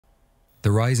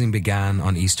The rising began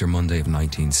on Easter Monday of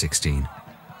 1916.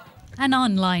 An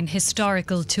online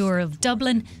historical tour of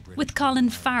Dublin with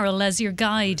Colin Farrell as your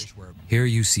guide. Here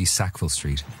you see Sackville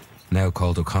Street, now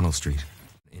called O'Connell Street.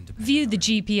 View the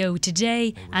GPO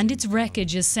today and its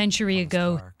wreckage a century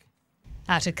ago.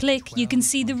 At a click, you can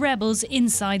see the rebels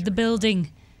inside the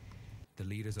building.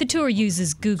 The tour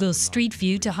uses Google Street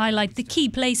View to highlight the key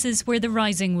places where the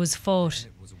rising was fought.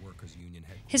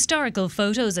 Historical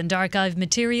photos and archive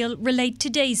material relate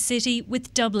today's city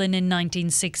with Dublin in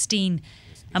 1916.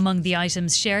 Among the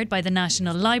items shared by the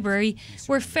National Library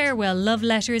were farewell love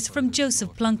letters from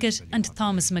Joseph Plunkett and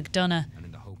Thomas MacDonagh.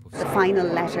 The final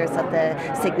letters of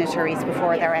the signatories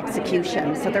before their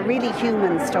execution. So they're really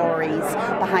human stories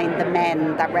behind the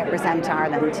men that represent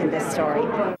Ireland in this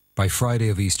story. By Friday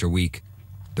of Easter week,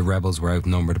 the rebels were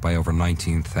outnumbered by over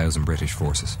 19,000 British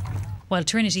forces. While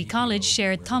Trinity College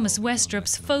shared Thomas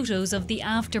Westrop's photos of the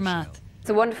aftermath. It's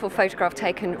a wonderful photograph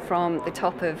taken from the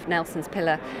top of Nelson's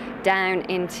Pillar down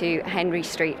into Henry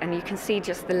Street, and you can see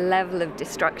just the level of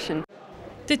destruction.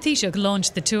 The Taoiseach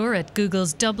launched the tour at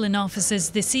Google's Dublin offices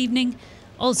this evening.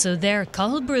 Also there,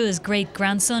 Cathal Brua's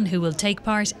great-grandson, who will take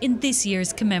part in this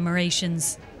year's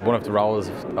commemorations. One of the roles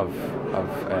of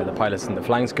the pilots in the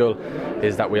flying school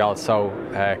is that we also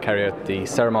carry out the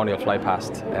ceremonial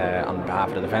flypast on behalf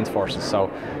of the Defence Forces.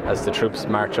 So as the troops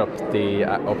march up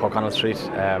O'Connell Street,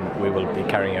 we will be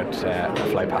carrying out a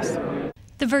flypast.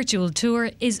 The virtual tour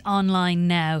is online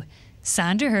now.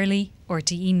 Sandra Hurley,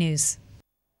 RTE News.